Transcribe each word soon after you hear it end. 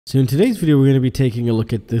So in today's video, we're going to be taking a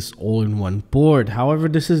look at this all-in-one board. However,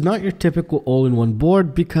 this is not your typical all-in-one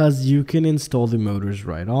board because you can install the motors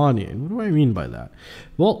right on it. And what do I mean by that?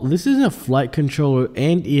 Well, this is a flight controller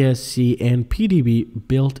and ESC and PDB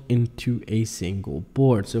built into a single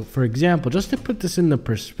board. So for example, just to put this in the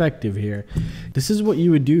perspective here, this is what you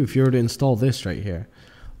would do if you were to install this right here.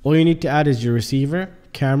 All you need to add is your receiver,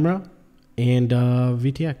 camera, and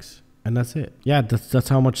VTX. And that's it. Yeah, that's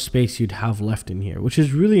how much space you'd have left in here, which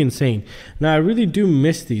is really insane. Now, I really do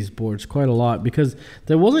miss these boards quite a lot because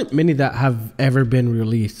there wasn't many that have ever been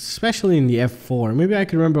released, especially in the F4. Maybe I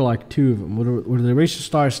can remember like two of them, were the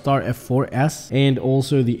StarF4S and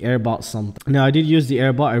also the Airbot something. Now, I did use the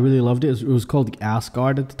Airbot. I really loved it. It was called the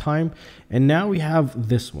ASCAR at the time. And now we have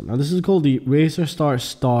this one. Now, this is called the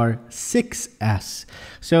StarF4 6S.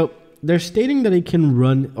 So they're stating that it can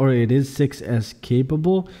run, or it is 6S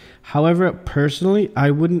capable. However, personally, I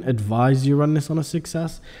wouldn't advise you run this on a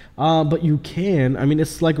 6S, but you can. I mean,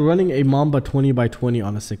 it's like running a Mamba 20x20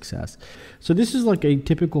 on a 6S. So this is like a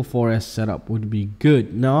typical 4S setup would be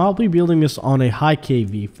good. Now, I'll be building this on a high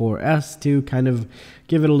KV 4S to kind of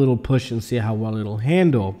give it a little push and see how well it'll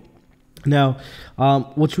handle. Now,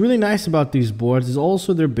 what's really nice about these boards is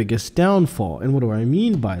also their biggest downfall. And what do I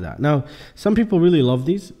mean by that? Now, some people really love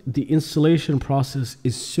these. The installation process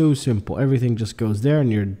is so simple. Everything just goes there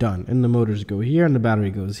and you're done. And the motors go here and the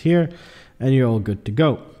battery goes here and you're all good to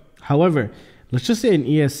go. However, let's just say an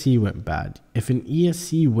ESC went bad. If an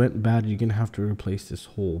ESC went bad, you're going to have to replace this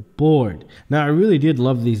whole board. Now, I really did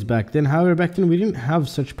love these back then. However, back then we didn't have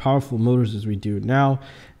such powerful motors as we do now.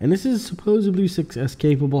 And this is supposedly 6S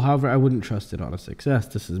capable. However, I wouldn't trust it on a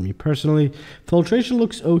 6S. This is me personally. Filtration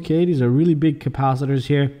looks okay. These are really big capacitors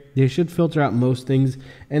here. They should filter out most things.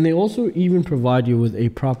 And they also even provide you with a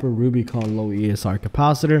proper Rubicon low ESR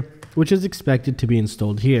capacitor, which is expected to be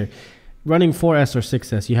installed here. Running 4S or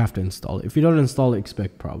 6S, you have to install it. If you don't install it,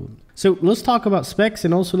 expect problems. So let's talk about specs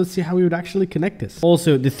and also let's see how we would actually connect this.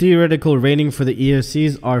 Also, the theoretical rating for the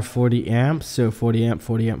ESCs are 40 amps. So 40 amp,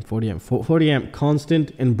 40 amp, 40 amp, 40 amp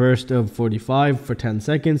constant and burst of 45 for 10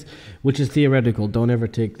 seconds, which is theoretical. Don't ever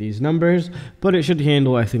take these numbers, but it should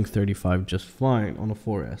handle, I think, 35 just fine on a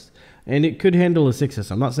 4S. And it could handle a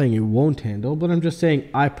 6S. I'm not saying it won't handle, but I'm just saying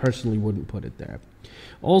I personally wouldn't put it there.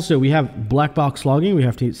 Also, we have Blackbox Logging. We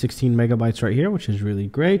have 16 megabytes right here, which is really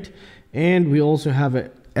great. And we also have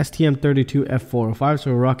a STM32 F405,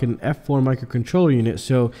 so we're rocking an F4 microcontroller unit.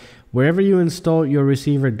 So wherever you install your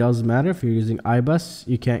receiver does matter. If you're using iBus,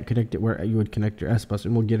 you can't connect it where you would connect your S-Bus,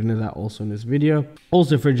 and we'll get into that also in this video.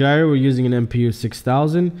 Also for gyro, we're using an MPU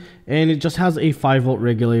 6000, and it just has a 5-volt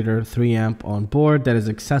regulator, 3 amp on board that is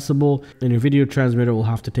accessible, and your video transmitter will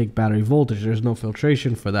have to take battery voltage. There's no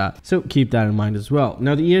filtration for that, so keep that in mind as well.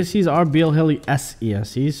 Now the ESCs are BLHeli S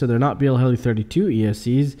ESCs, so they're not BLHeli 32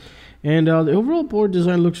 ESCs. And the overall board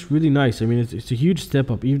design looks really nice. I mean, it's a huge step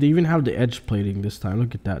up. They even have the edge plating this time.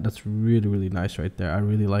 Look at that. That's really, really nice right there. I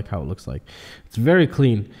really like how it looks like. It's very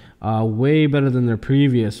clean. Way better than their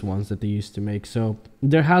previous ones that they used to make. So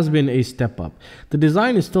there has been a step up. The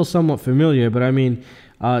design is still somewhat familiar, but I mean,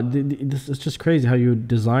 it's just crazy how you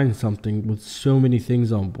design something with so many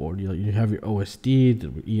things on board. You have your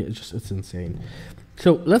OSD. It's insane.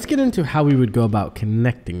 So let's get into how we would go about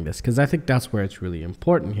connecting this, because I think that's where it's really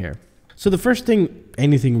important here. So the first thing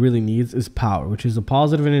anything really needs is power, which is a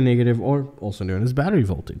positive and a negative, or also known as battery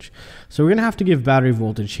voltage. So we're going to have to give battery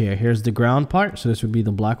voltage here. Here's the ground part. So this would be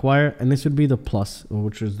the black wire, and this would be the plus,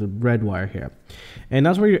 which is the red wire here. And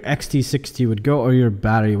that's where your Xt60 would go, or your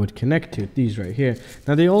battery would connect to, these right here.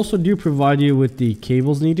 Now they also do provide you with the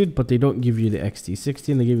cables needed, but they don't give you the Xt60,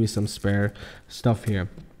 and they give you some spare stuff here.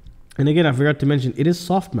 And again, I forgot to mention, it is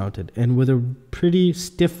soft mounted and with a pretty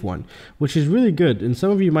stiff one, which is really good. And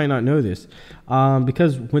some of you might not know this,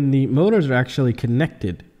 because when the motors are actually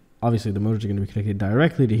connected, obviously the motors are going to be connected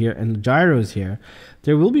directly to here and the gyros here,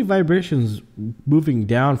 there will be vibrations moving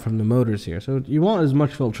down from the motors here. So you want as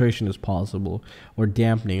much filtration as possible or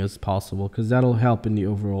dampening as possible, because that'll help in the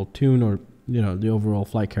overall tune, or the overall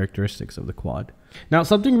flight characteristics of the quad. Now,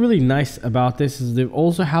 something really nice about this is they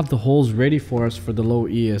also have the holes ready for us for the low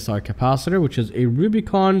ESR capacitor, which is a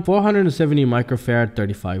Rubicon 470 microfarad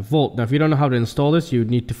 35 volt. Now, if you don't know how to install this, you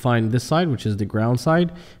would need to find this side, which is the ground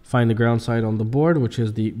side. Find the ground side on the board, which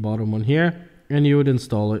is the bottom one here, and you would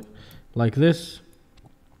install it like this.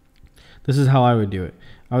 This is how I would do it.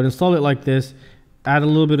 I would install it like this, add a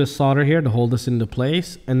little bit of solder here to hold this into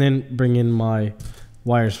place, and then bring in my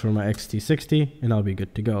wires for my Xt60, and I'll be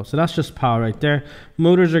good to go. So that's just power right there.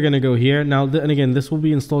 Motors are going to go here. Now, and again, this will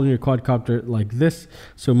be installed in your quadcopter like this.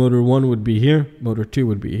 So motor 1 would be here, motor 2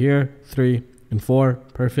 would be here, 3, and 4.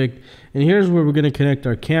 Perfect. And here's where we're going to connect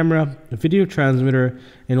our camera, a video transmitter,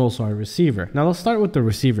 and also our receiver. Now let's start with the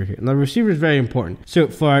receiver here. Now the receiver is very important. So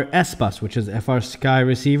for our S-Bus, which is FR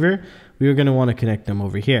receiver, we are going to want to connect them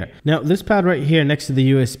over here. Now this pad right here next to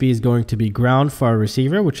the USB is going to be ground for our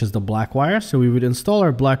receiver, which is the black wire. So we would install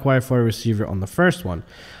our black wire for our receiver on the first one.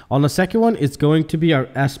 On the second one, it's going to be our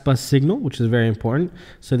S-Bus signal, which is very important.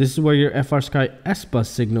 So this is where your FrSky S-Bus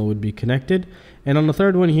signal would be connected. And on the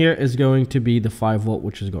third one here is going to be the 5-volt,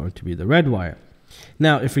 which is going to be the red wire.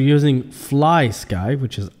 Now, if you're using FlySky,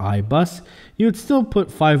 which is iBus, you would still put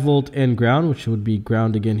 5-volt and ground, which would be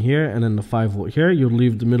ground again here, and then the 5-volt here. You'll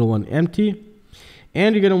leave the middle one empty.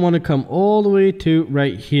 And you're going to want to come all the way to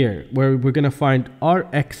right here, where we're going to find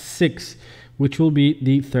RX6, which will be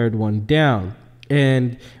the third one down.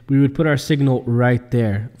 And we would put our signal right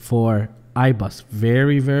there for iBus.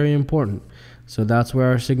 Very, very important. So that's where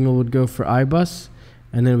our signal would go for iBus,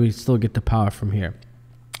 and then we still get the power from here.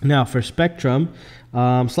 Now for Spectrum,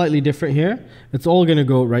 slightly different here. It's all going to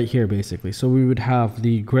go right here basically. So we would have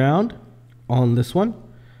the ground on this one,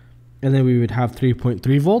 and then we would have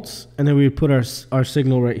 3.3 volts, and then we would put our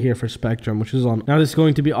signal right here for Spectrum, which is on. Now this is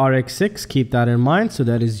going to be RX6, keep that in mind. So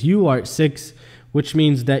that is UART6, which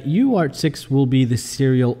means that UART6 will be the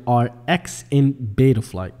serial RX in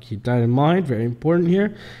Betaflight. Keep that in mind, very important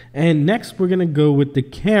here. And next we're going to go with the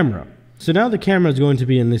camera. So now the camera is going to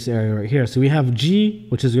be in this area right here. So we have G,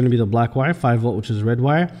 which is going to be the black wire, 5-volt, which is red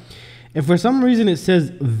wire. If for some reason it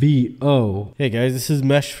says VO. Hey guys, this is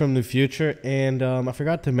Mesh from the future, and I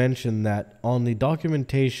forgot to mention that on the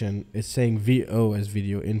documentation it's saying VO as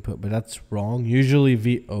video input, but that's wrong. Usually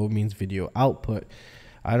VO means video output.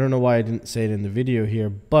 I don't know why I didn't say it in the video here,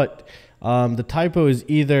 but the typo is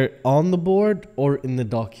either on the board or in the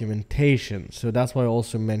documentation. So that's why I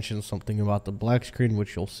also mentioned something about the black screen,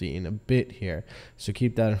 which you'll see in a bit here. So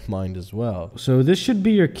keep that in mind as well. So this should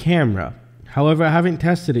be your camera. However, I haven't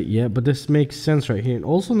tested it yet, but this makes sense right here. And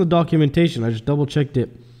also in the documentation, I just double checked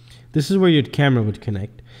it. This is where your camera would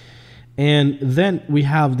connect. And then we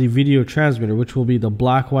have the video transmitter, which will be the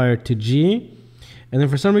black wire to G. And then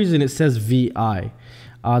for some reason it says VI.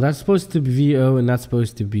 That's supposed to be VO and that's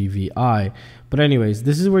supposed to be VI. But anyways,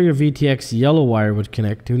 this is where your VTX yellow wire would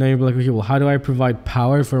connect to. Now you're like, okay, well, how do I provide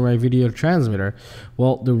power for my video transmitter?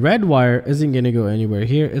 Well, the red wire isn't going to go anywhere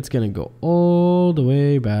here. It's going to go all the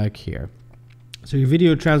way back here. So your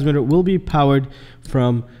video transmitter will be powered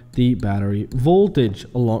from the battery voltage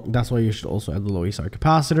along. That's why you should also add the low ESR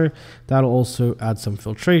capacitor. That'll also add some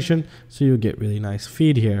filtration, so you'll get really nice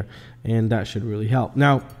feed here, and that should really help.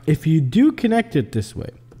 Now, if you do connect it this way,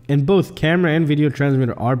 and both camera and video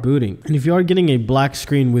transmitter are booting, and if you are getting a black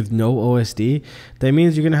screen with no OSD, that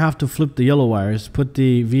means you're gonna have to flip the yellow wires, put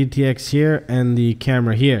the VTX here and the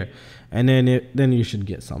camera here, and then you should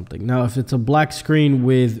get something. Now, if it's a black screen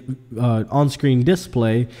with on-screen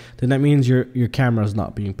display, then that means your camera is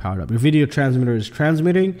not being powered up. Your video transmitter is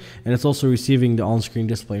transmitting, and it's also receiving the on-screen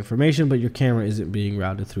display information, but your camera isn't being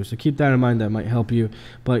routed through. So keep that in mind. That might help you,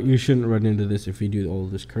 but you shouldn't run into this if you do all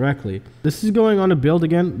of this correctly. This is going on a build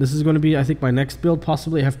again. This is going to be, I think, my next build.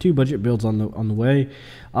 Possibly I have 2 budget builds on the way.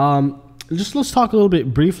 Just let's talk a little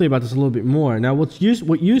bit briefly about this a little bit more. Now, what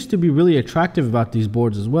used to be really attractive about these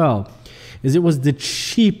boards as well is it was the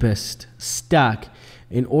cheapest stack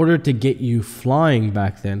in order to get you flying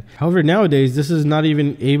back then. However, nowadays, this is not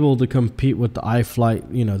even able to compete with the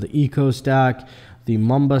iFlight, you know, the Eco stack, the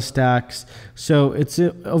Mamba stacks. So it's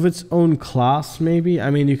of its own class, maybe. I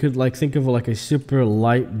mean, you could like think of like a super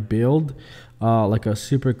light build, like a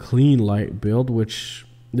super clean light build, which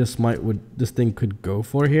this thing could go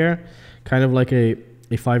for here. Kind of like a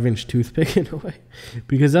 5-inch toothpick in a way,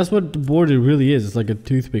 because that's what the board really is. It's like a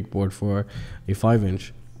toothpick board for a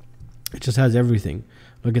 5-inch. It just has everything.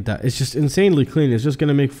 Look at that. It's just insanely clean. It's just going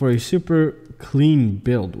to make for a super clean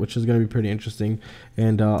build, which is going to be pretty interesting,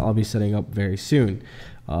 and I'll be setting up very soon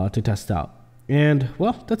to test out. And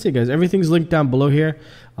well, that's it, guys. Everything's linked down below here.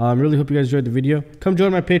 Really hope you guys enjoyed the video. Come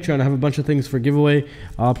join my Patreon. I have a bunch of things for giveaway.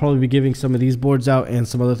 I'll probably be giving some of these boards out and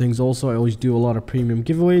some other things also. I always do a lot of premium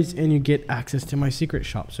giveaways, and you get access to my secret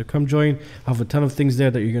shop. So come join. I have a ton of things there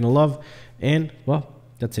that you're going to love. And well,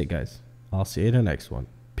 that's it, guys. I'll see you in the next one.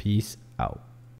 Peace out.